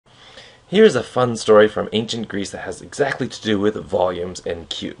Here's a fun story from ancient Greece that has exactly to do with volumes and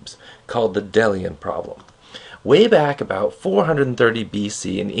cubes, called the Delian problem. Way back about 430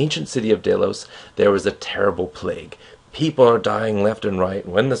 BC in the ancient city of Delos, there was a terrible plague. People are dying left and right,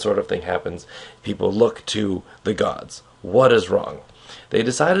 and when this sort of thing happens, people look to the gods. What is wrong? They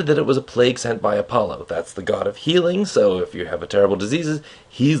decided that it was a plague sent by Apollo. That's the god of healing, so if you have a terrible disease,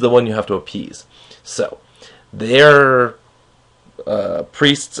 he's the one you have to appease. So, their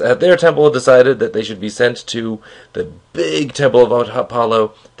priests at their temple decided that they should be sent to the big temple of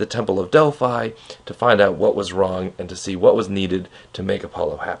Apollo, the temple of Delphi, to find out what was wrong and to see what was needed to make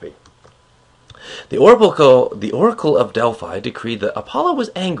Apollo happy. The oracle of Delphi decreed that Apollo was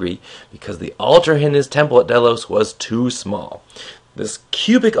angry because the altar in his temple at Delos was too small. This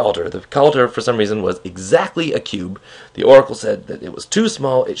cubic altar, the altar for some reason was exactly a cube. The oracle said that it was too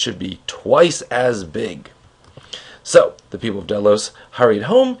small, it should be twice as big. So, the people of Delos hurried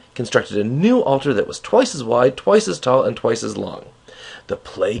home, constructed a new altar that was twice as wide, twice as tall, and twice as long. The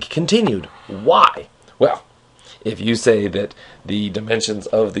plague continued. Why? Well, if you say that the dimensions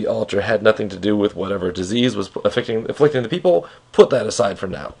of the altar had nothing to do with whatever disease was afflicting the people, put that aside for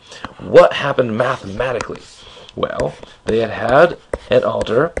now. What happened mathematically? Well, they had an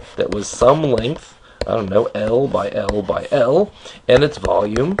altar that was some length, I don't know, L by L by L, and its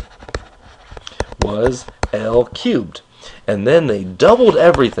volume was L cubed. And then they doubled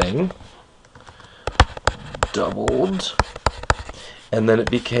everything, and then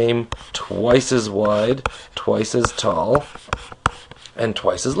it became twice as wide, twice as tall, and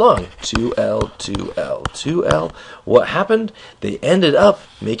twice as long. 2L, 2L, 2L. What happened? They ended up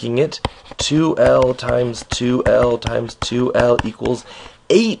making it 2L times 2L times 2L equals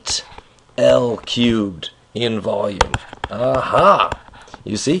 8L cubed in volume. Aha!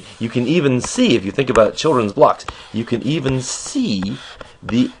 You see, you can even see, if you think about children's blocks, you can even see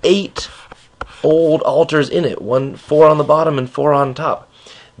the 8 old altars in it. 4 on the bottom and 4 on top.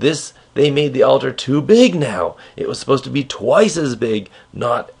 They made the altar too big now. It was supposed to be twice as big,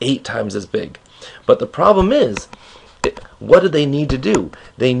 not 8 times as big. But the problem is, what did they need to do?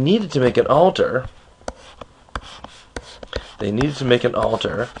 They needed to make an altar.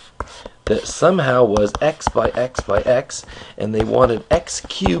 That somehow was x by x by x, and they wanted x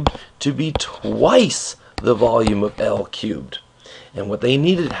cubed to be twice the volume of L cubed. And what they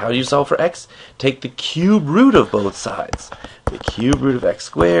needed, how do you solve for x? Take the cube root of both sides. The cube root of x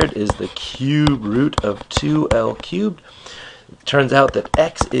squared is the cube root of 2L cubed. It turns out that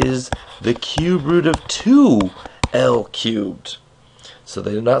x is the cube root of 2L cubed. So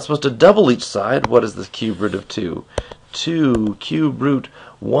they're not supposed to double each side. What is the cube root of 2? 2 cube root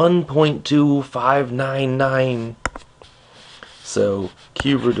 1.2599. So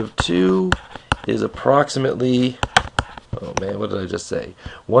cube root of 2 is approximately, oh man, what did I just say?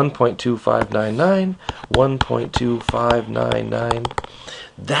 1.2599, 1.2599.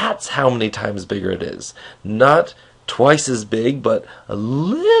 That's how many times bigger it is. Not twice as big, but a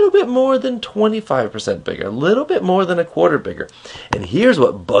little bit more than 25% bigger, a little bit more than a quarter bigger. And here's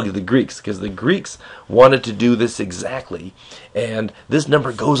what bugged the Greeks, because the Greeks wanted to do this exactly, and this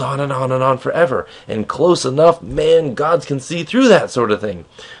number goes on and on and on forever, and close enough, man, gods can see through that sort of thing.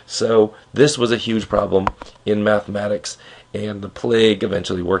 So this was a huge problem in mathematics, and the plague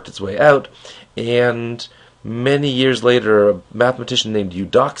eventually worked its way out, and many years later, a mathematician named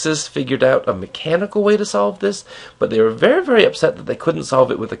Eudoxus figured out a mechanical way to solve this, but they were very, very upset that they couldn't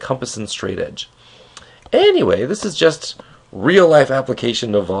solve it with a compass and straight edge. Anyway, this is just real-life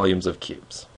application of volumes of cubes.